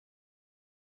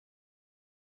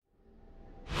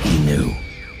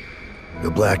The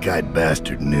black-eyed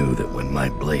bastard knew that when my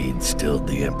blade stilled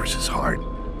the Empress's heart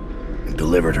and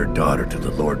delivered her daughter to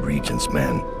the Lord Regent's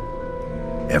men,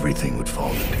 everything would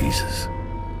fall to pieces.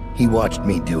 He watched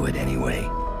me do it anyway.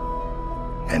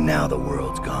 And now the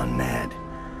world's gone mad.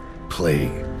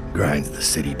 Plague grinds the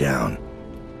city down.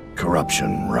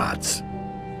 Corruption rots.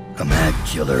 A mad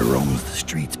killer roams the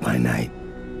streets by night,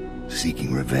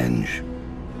 seeking revenge.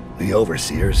 The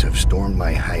overseers have stormed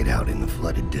my hideout in the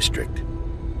flooded district.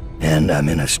 And I'm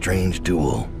in a strange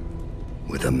duel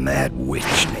with a mad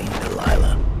witch named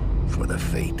Delilah for the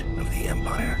fate of the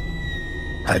Empire.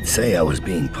 I'd say I was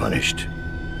being punished,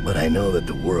 but I know that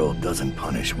the world doesn't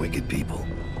punish wicked people.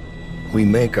 We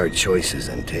make our choices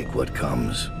and take what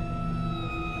comes.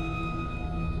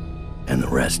 And the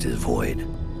rest is void.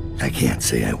 I can't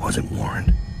say I wasn't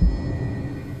warned.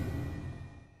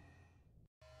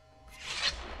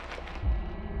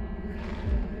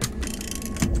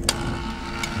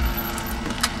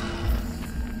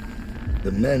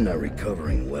 The men are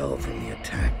recovering well from the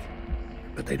attack,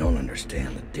 but they don't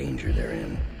understand the danger they're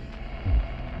in.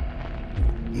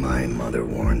 My mother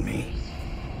warned me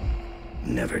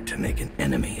never to make an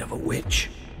enemy of a witch.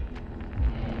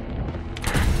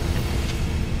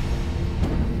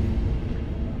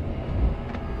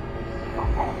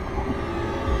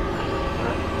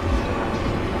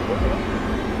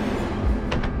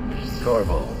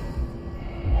 Corvo,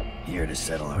 here to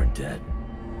settle our debt.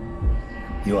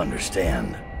 You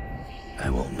understand,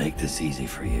 I won't make this easy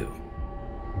for you.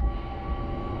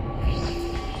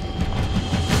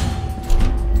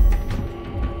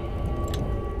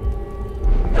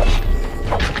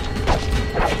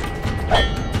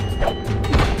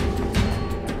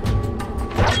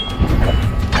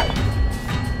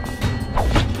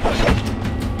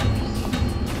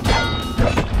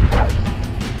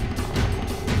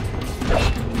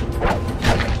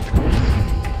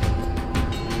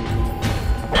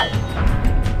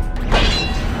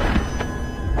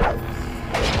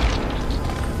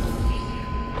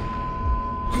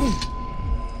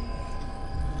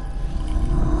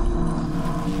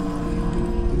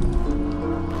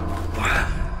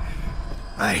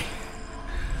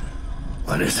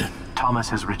 What is it? Thomas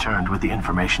has returned with the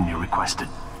information you requested.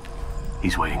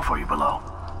 He's waiting for you below.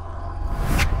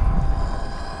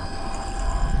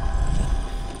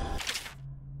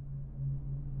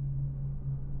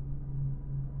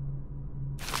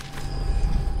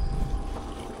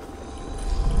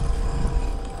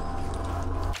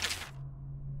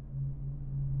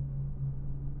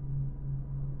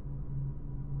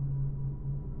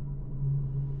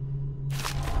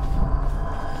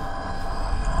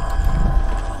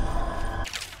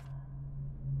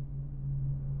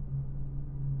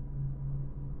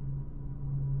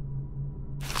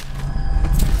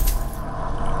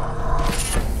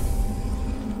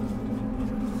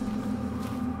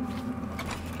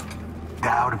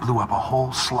 Blew up a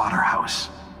whole slaughterhouse,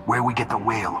 where we get the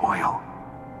whale oil.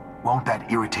 Won't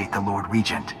that irritate the Lord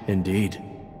Regent? Indeed.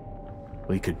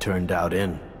 We could turn Dowd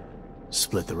in,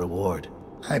 split the reward.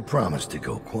 I promise to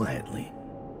go quietly.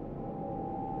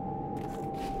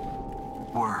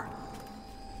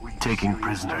 Taking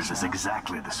prisoners is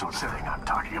exactly the sort of thing I'm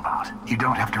talking about. You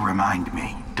don't have to remind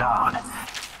me. Dowd.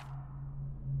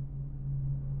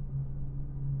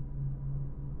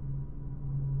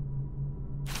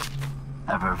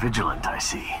 Ever vigilant, I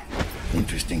see.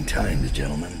 Interesting times,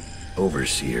 gentlemen.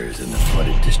 Overseers in the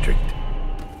flooded district.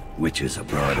 Witches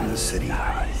abroad in the city.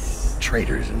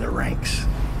 Traitors in the ranks.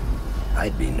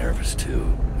 I'd be nervous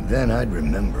too. Then I'd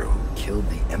remember who killed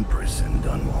the Empress in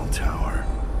Dunwall Tower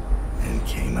and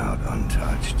came out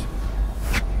untouched.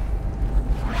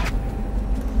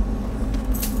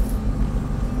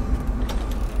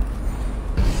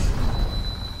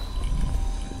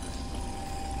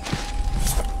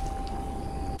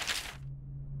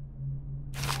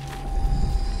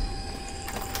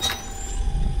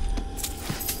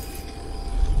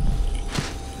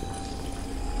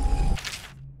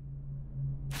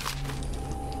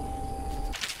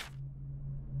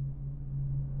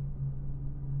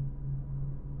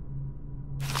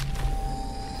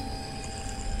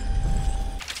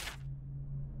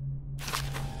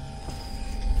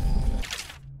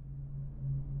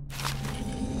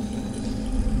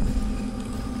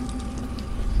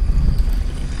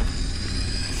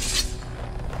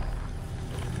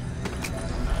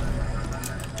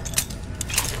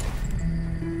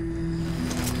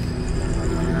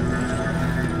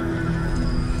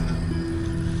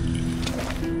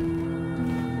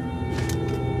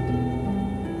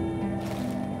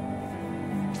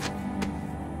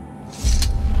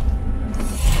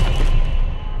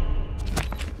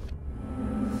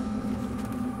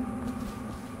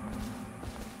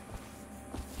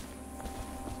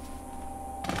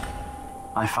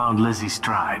 I found Lizzy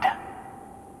Stride.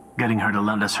 Getting her to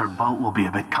lend us her boat will be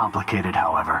a bit complicated,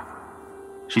 however.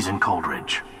 She's in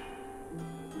Coldridge.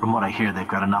 From what I hear, they've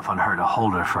got enough on her to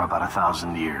hold her for about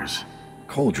 1,000 years.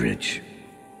 Coldridge.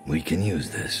 We can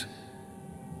use this.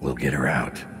 We'll get her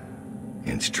out.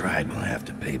 And Stride will have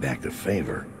to pay back the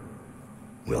favor.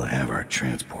 We'll have our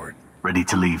transport. Ready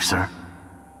to leave, sir?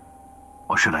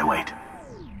 Or should I wait?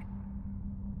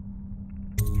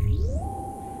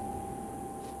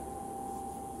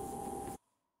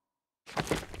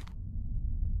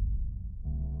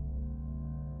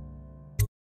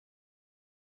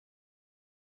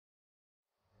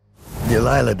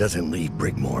 Delilah doesn't leave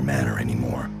Brigmore Manor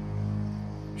anymore.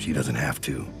 She doesn't have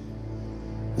to.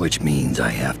 Which means I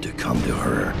have to come to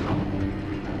her.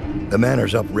 The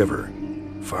manor's upriver,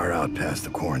 far out past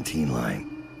the quarantine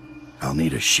line. I'll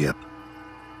need a ship.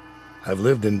 I've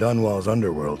lived in Dunwall's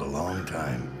underworld a long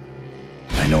time.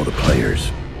 I know the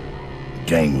players,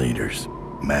 gang leaders,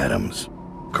 madams,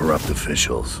 corrupt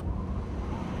officials.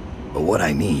 But what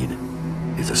I need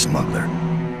is a smuggler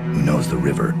who knows the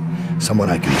river, someone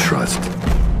I can trust.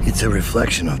 It's a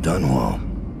reflection of Dunwall,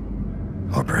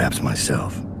 or perhaps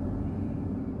myself.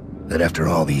 That after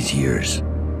all these years,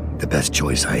 the best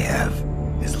choice I have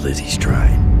is Lizzy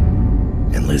Stride.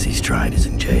 And Lizzy Stride is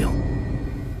in jail.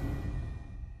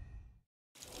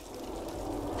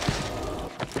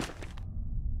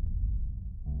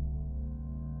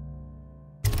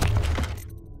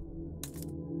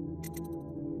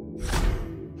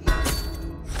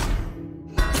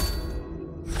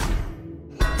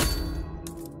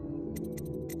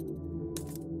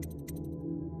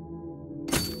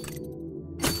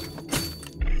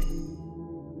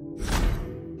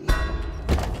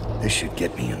 This should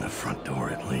get me in the front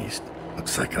door at least.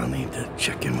 Looks like I'll need to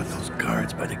check in with those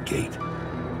guards by the gate.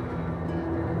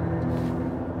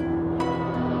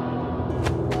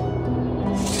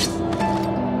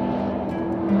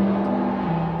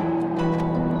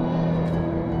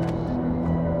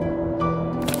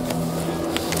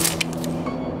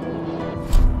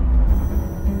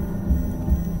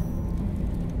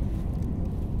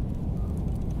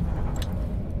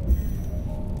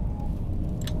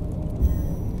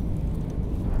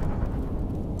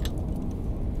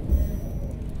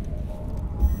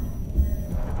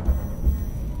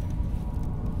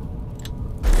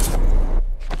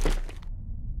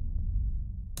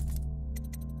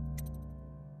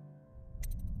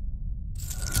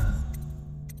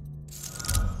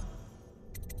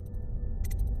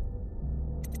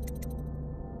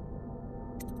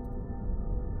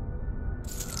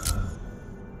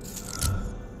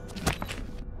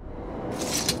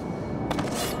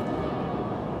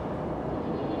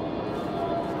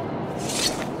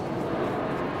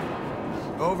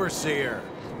 Overseer!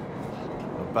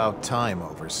 About time,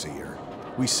 Overseer.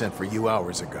 We sent for you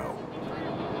hours ago.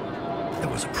 There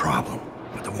was a problem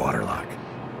with the waterlock.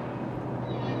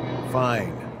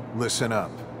 Fine. Listen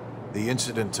up. The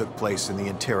incident took place in the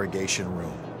interrogation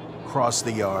room. Cross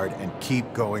the yard and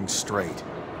keep going straight.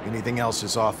 Anything else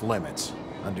is off limits.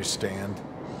 Understand?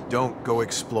 Don't go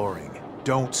exploring.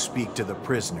 Don't speak to the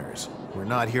prisoners. We're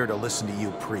not here to listen to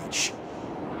you preach.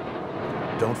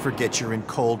 Don't forget you're in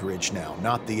Coldridge now,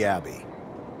 not the Abbey.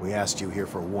 We asked you here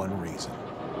for one reason.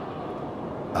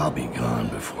 I'll be gone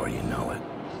before you know it.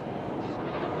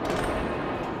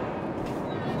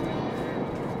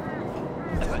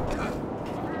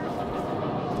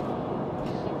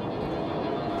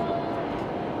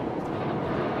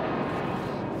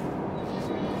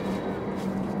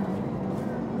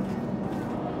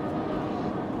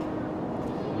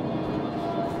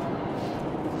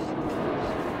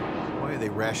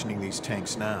 Rationing these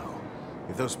tanks now.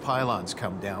 If those pylons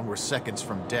come down, we're seconds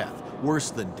from death.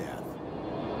 Worse than death.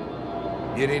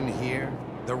 You didn't hear?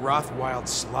 The Rothwild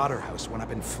slaughterhouse went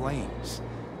up in flames.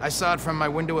 I saw it from my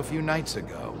window a few nights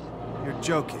ago. You're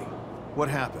joking. What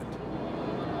happened?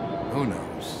 Who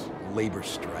knows? Labor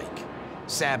strike.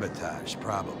 Sabotage,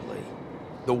 probably.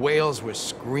 The whales were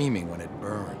screaming when it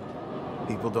burned.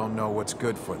 People don't know what's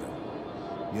good for them.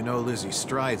 You know Lizzy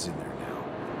Stride's in there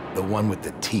now. The one with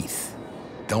the teeth.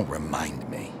 Don't remind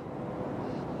me.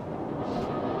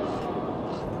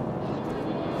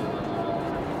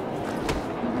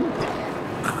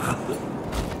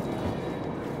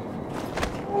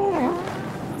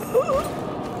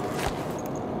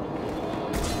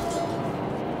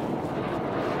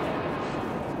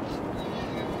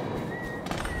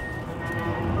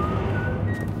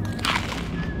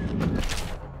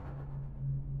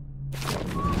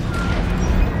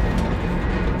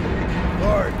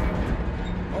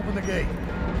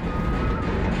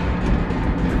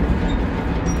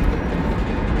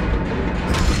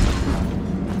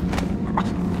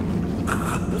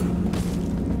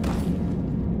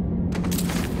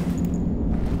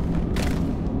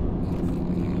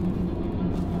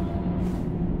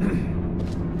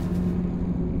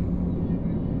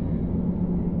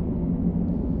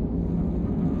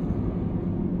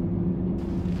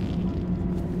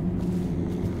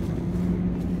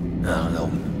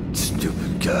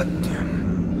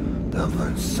 goddamn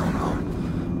devil son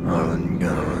of Arlen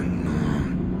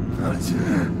Gunn. That's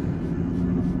it.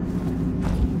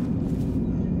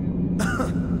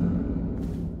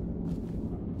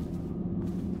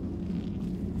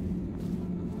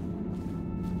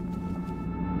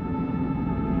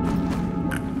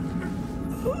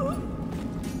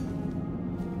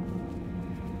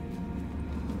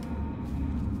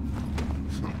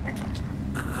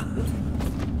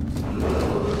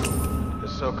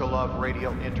 Sokolov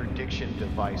radial interdiction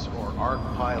device, or ARC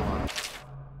pylon,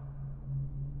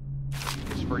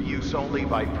 is for use only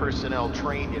by personnel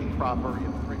trained in proper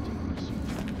imprinting procedures.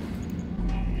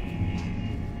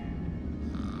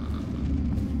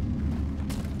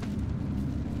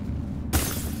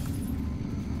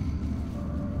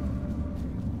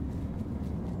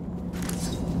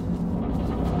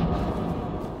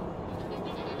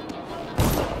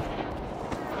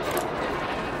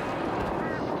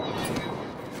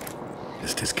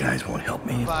 This disguise won't help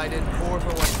me. Provided Corvo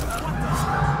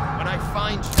when I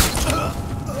find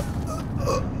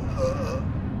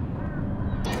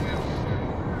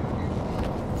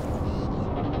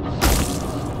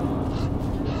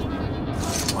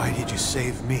Why did you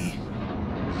save me?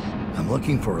 I'm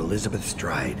looking for Elizabeth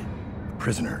Stride, a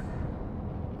prisoner.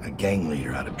 A gang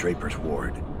leader out of Draper's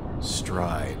Ward.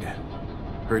 Stride.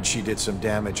 Heard she did some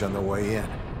damage on the way in.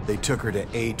 They took her to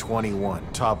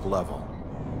A21, top level.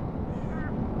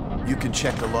 You can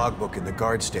check the logbook in the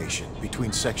guard station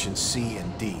between sections C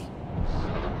and D.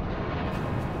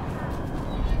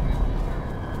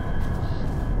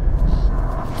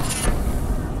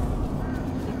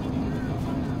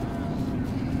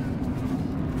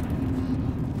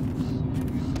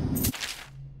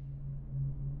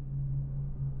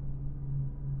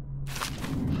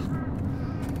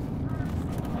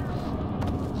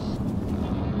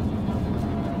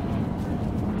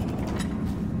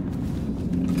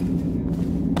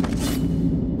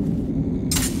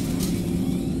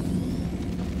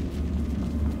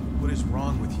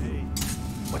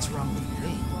 What's wrong with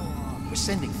me? We're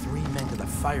sending 3 men to the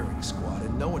firing squad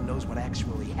and no one knows what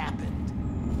actually happened.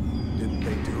 Didn't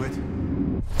they do it?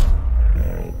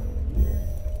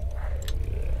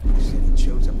 City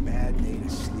chose a bad day to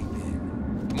sleep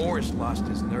in. Morris lost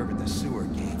his nerve at the sewer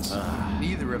gates.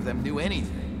 Neither of them knew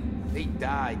anything. They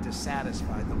died to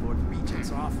satisfy the Lord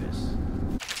Regent's office.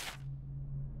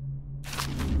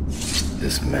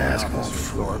 This mask won't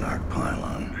fool an arc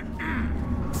pylon.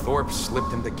 Thorpe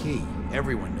slipped him the key.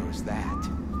 Everyone knows that.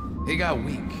 He got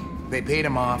weak. They paid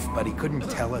him off, but he couldn't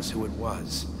tell us who it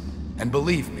was. And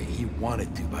believe me, he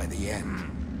wanted to by the end.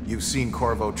 You've seen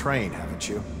Corvo train, haven't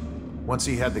you? Once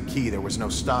he had the key, there was no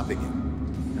stopping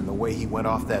him. And the way he went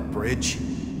off that bridge?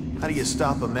 How do you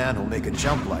stop a man who'll make a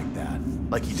jump like that?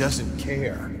 Like he doesn't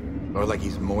care. Or like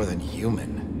he's more than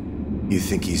human. You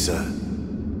think he's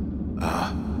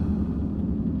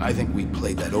I think we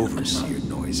played that overseer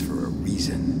noise for a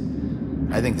reason.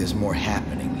 I think there's more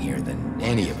happening here than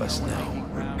any of us know.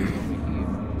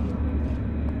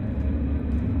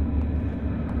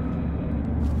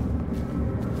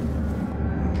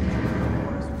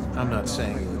 I'm not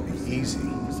saying it would be easy,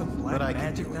 but I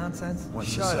can do it nonsense?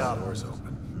 once the cell door's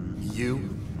open. You?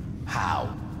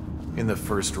 How? In the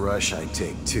first rush, I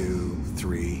take 2,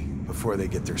 3, before they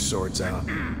get their swords out,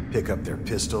 pick up their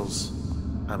pistols.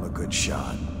 I'm a good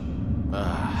shot.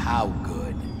 How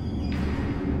good?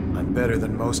 I'm better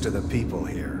than most of the people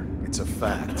here. It's a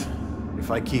fact.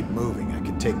 If I keep moving, I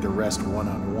can take the rest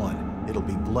one-on-one. It'll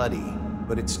be bloody,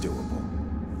 but it's doable.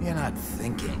 You're not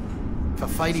thinking. If a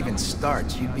fight even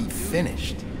starts, you'd be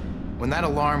finished. When that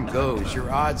alarm goes,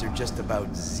 your odds are just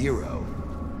about 0.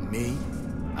 Me?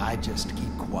 I just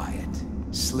keep quiet.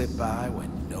 Slip by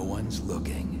when no one's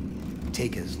looking.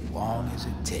 Take as long as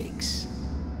it takes.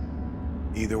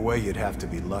 Either way, you'd have to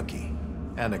be lucky.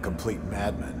 And a complete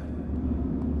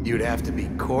madman. You'd have to be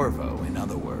Corvo, in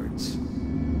other words.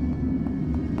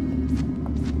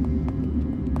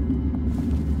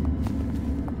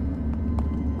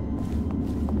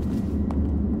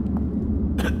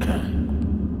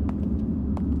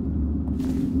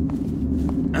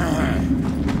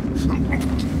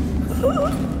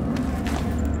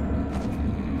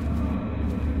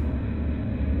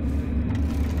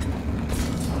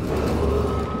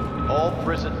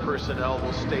 Personnel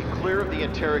will stay clear of the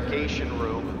interrogation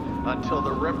room until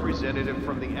the representative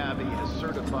from the Abbey has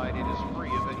certified it is free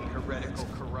of any heretical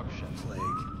corruption. Plague.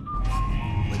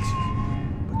 Lizzy.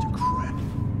 Bunch of crap.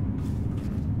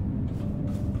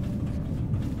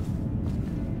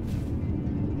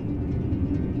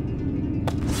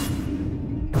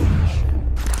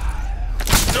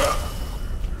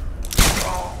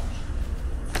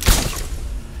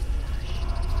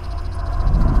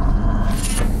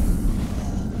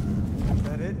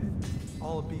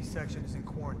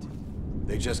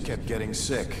 just kept getting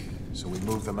sick, so we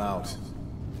moved them out.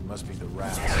 It must be the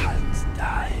rats.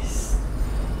 Nice.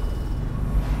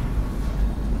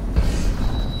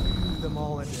 Move them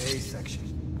all into A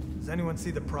section. Does anyone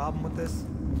see the problem with this?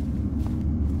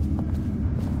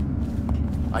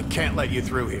 I can't let you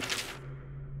through here.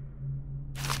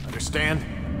 Understand?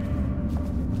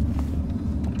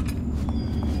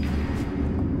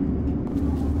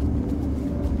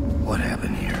 What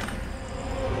happened here?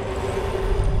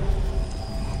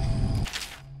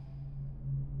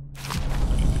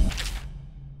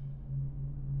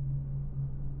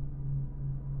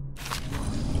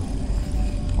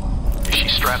 Is she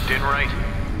strapped in right?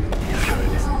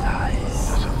 Nice.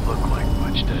 Doesn't look like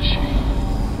much, does she?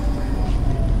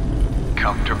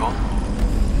 Comfortable?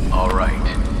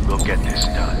 Alright, we'll get this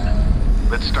done.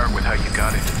 Let's start with how you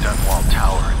got into Dunwall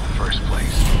Tower in the first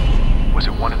place. Was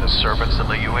it one of the servants that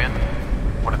let you in?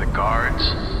 One of the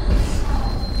guards?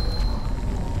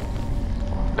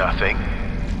 Nothing?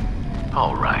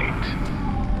 Alright.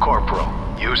 Corporal,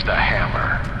 use the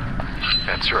hammer.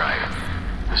 That's right.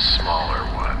 The smaller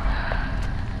one.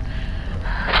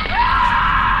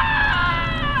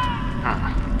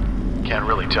 Can't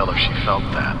really tell if she felt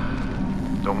that.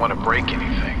 Don't want to break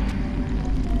anything.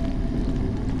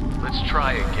 Let's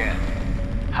try again.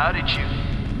 How did you...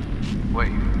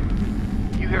 Wait.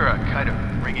 You hear a kind of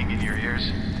ringing in your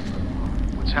ears?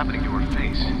 What's happening to her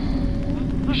face?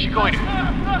 Is she going to... Oh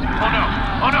no!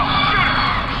 Oh no! Shoot her!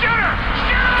 Shoot her!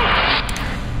 Shoot!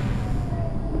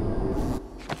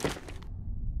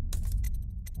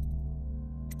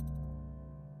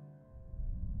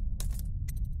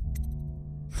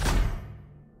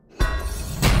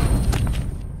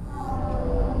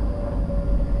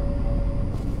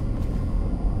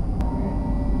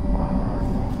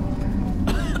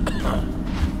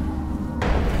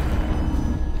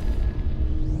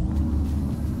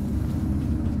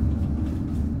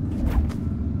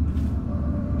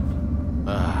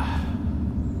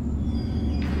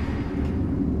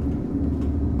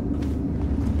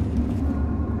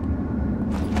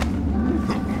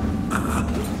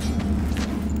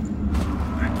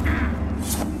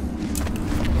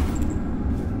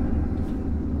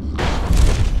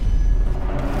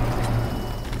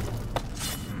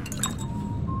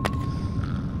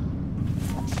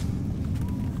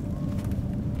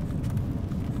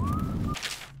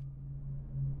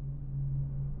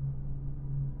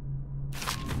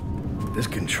 This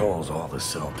controls all the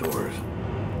cell doors.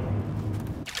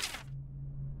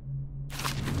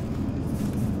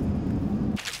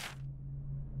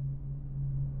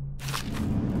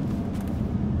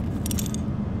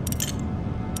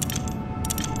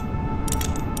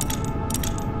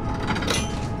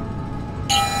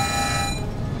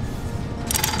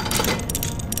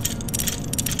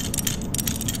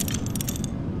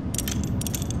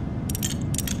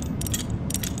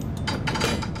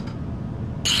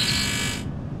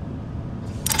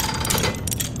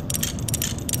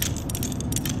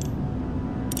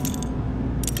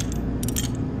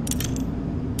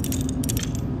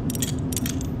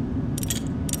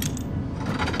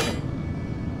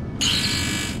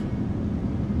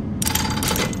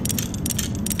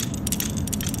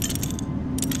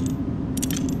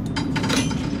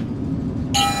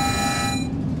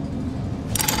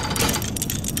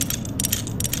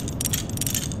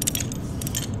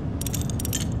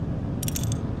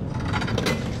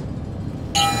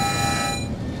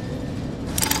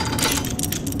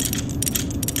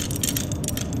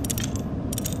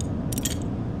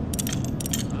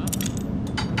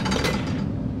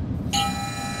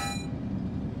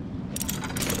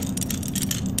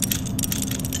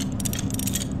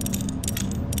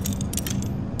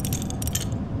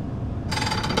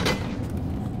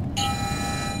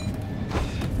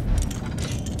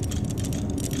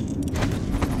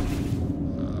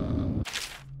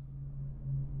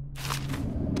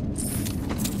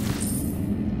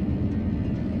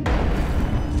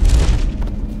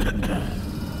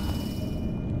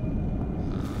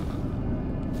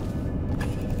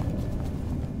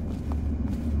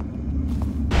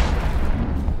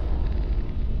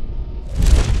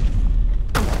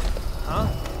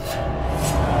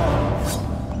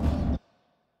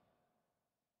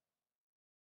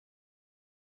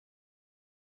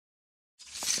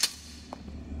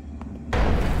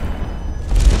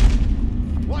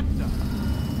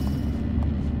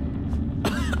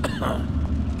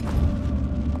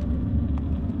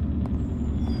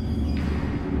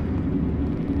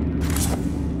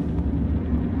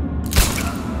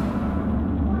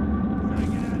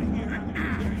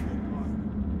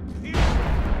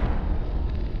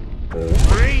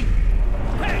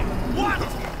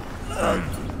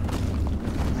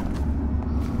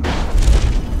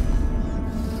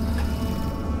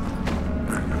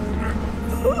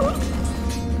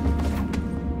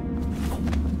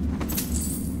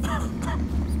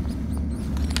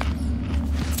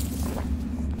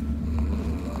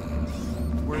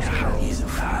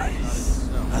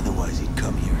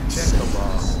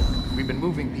 We've been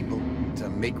moving people to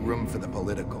make room for the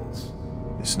politicals.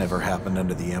 This never happened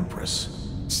under the Empress.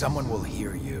 Someone will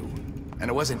hear you. And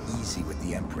it wasn't easy with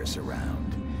the Empress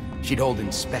around. She'd hold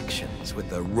inspections with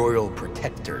the Royal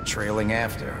Protector trailing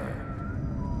after her.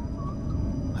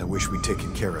 I wish we'd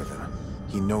taken care of him.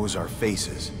 He knows our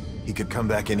faces. He could come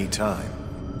back any time.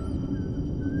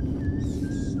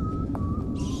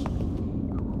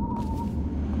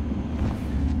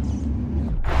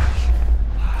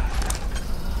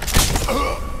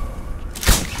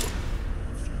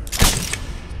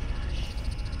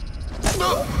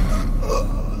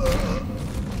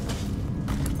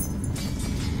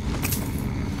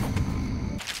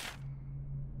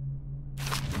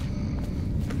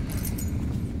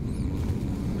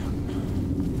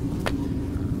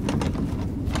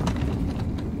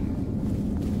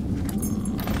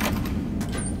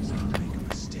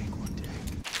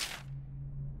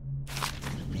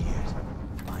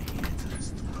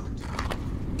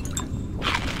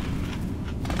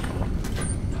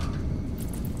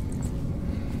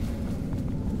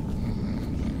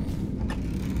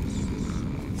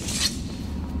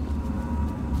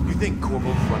 You think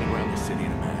Corporal's running around the city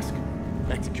in a mask,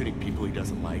 executing people he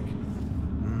doesn't like?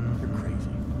 You're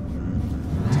crazy.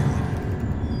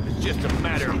 It's just a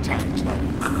matter of time.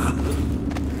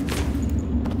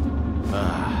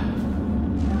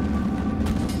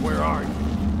 Where are you?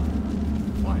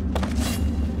 What?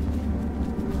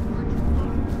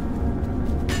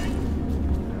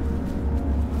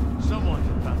 Someone's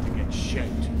about to get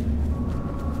shaped.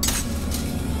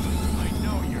 I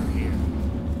know you're here.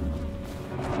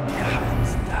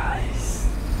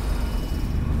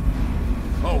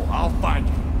 Oh, I'll find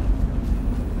you.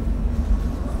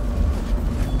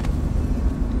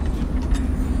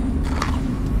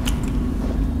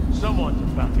 Someone's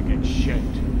about to get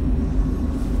shaped.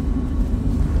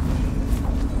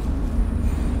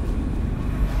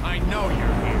 I know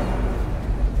you're here.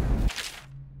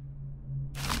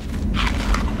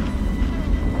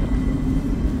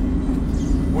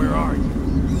 Where are you?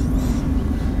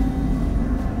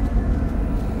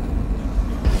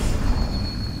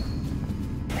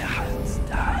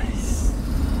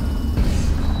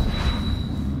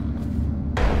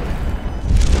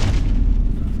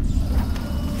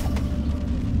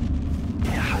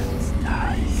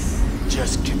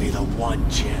 Just give me the one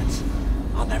chance.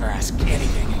 I'll never ask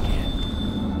anything again.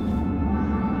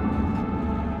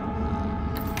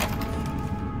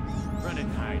 Run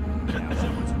and hide. Now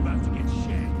someone's about to get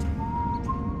shanked.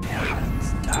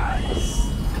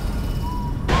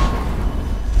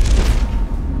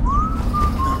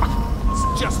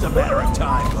 It's just a matter of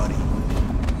time, buddy.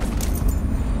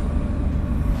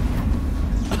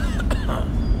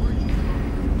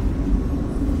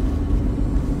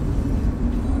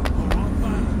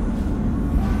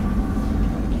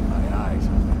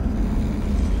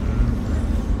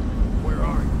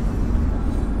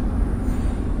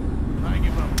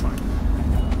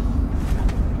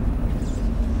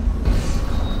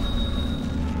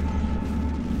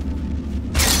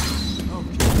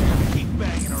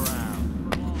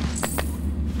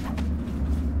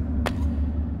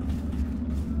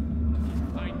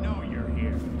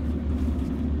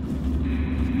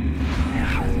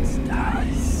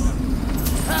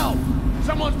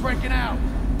 Someone's breaking out!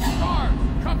 Guards,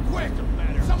 come quick!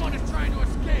 Someone is trying to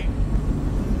escape!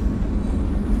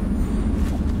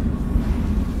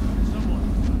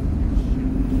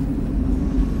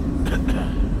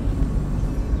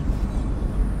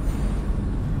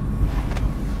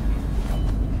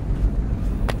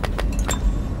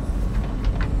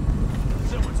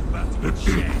 Someone's about to get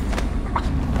shanked.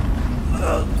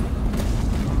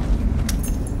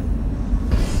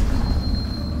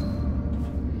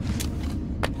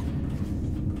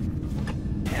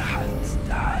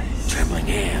 Trembling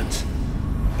hands,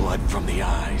 blood from the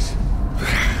eyes.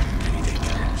 Anything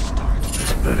can start.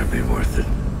 This better be worth it.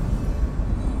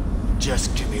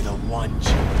 Just give me the one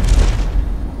chance.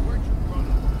 Where'd you run?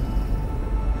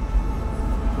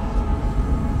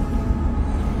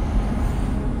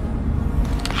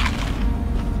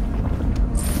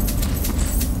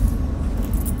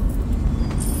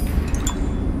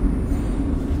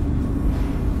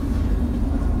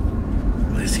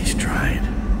 Lizzy's tried.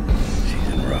 She's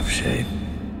in rough shape.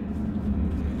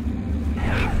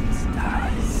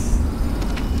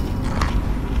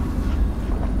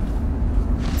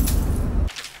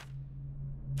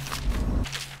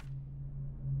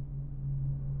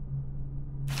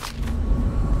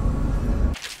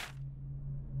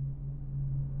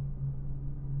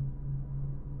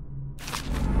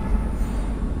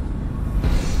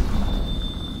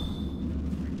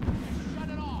 Shut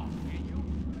it off, can you?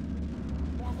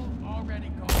 Corporal,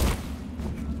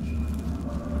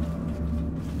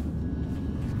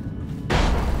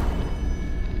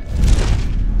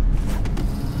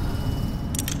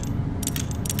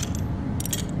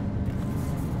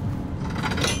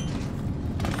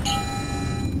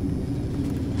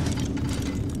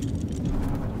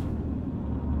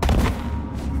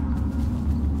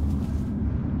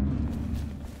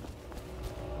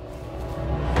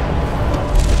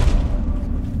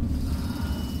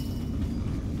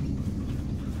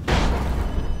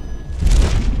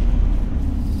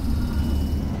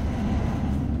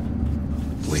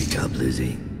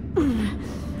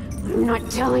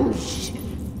 telling me shit.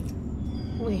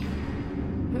 Wait,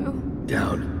 who?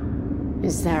 Dowd.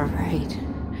 Is that right?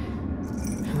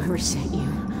 Whoever sent you,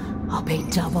 I'll pay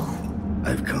double.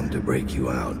 I've come to break you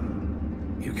out.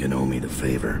 You can owe me the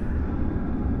favor.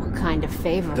 What kind of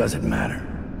favor? Doesn't matter.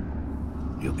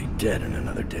 You'll be dead in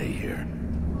another day here.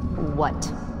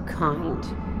 What kind?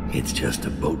 It's just a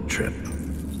boat trip.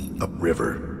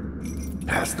 Upriver.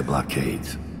 Past the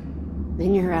blockades.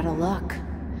 Then you're out of luck.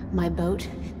 My boat,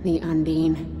 the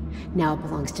Undine, now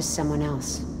belongs to someone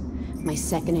else. My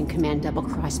second-in-command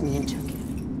double-crossed me and took it.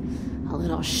 A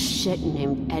little shit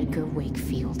named Edgar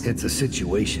Wakefield. It's a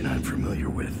situation I'm familiar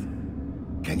with.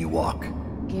 Can you walk?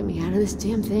 Get me out of this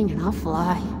damn thing and I'll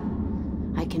fly.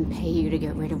 I can pay you to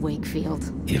get rid of Wakefield.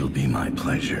 It'll be my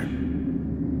pleasure.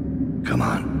 Come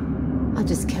on. I'll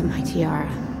just get my tiara.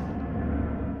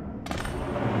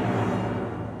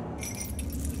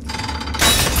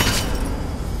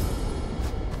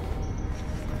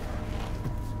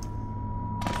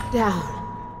 Down.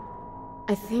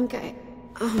 I think I...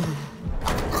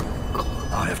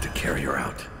 I'll have to carry her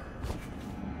out.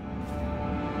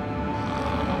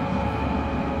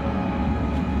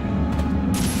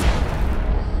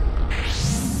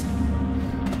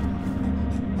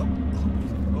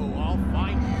 Oh, I'll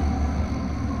find you.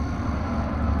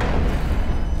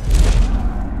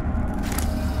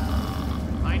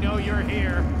 I know you're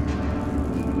here.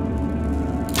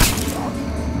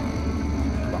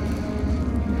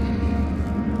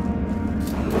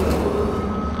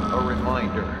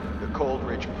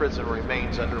 Prison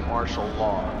remains under martial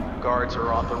law. Guards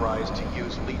are authorized to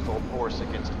use lethal force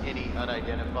against any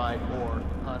unidentified or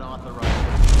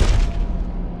unauthorized...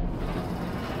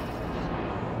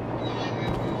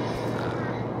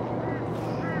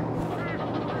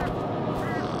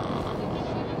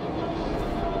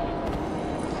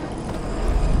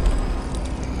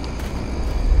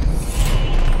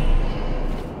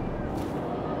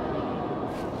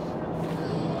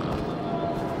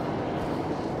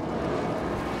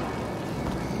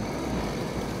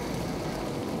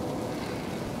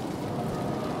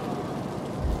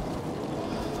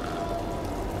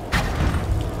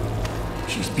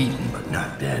 She's beaten, but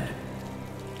not dead.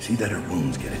 See that her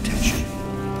wounds get attention.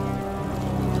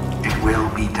 It will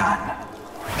be done.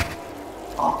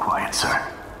 All quiet, sir.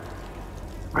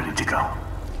 Ready to go.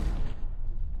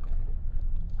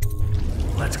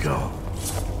 Let's go.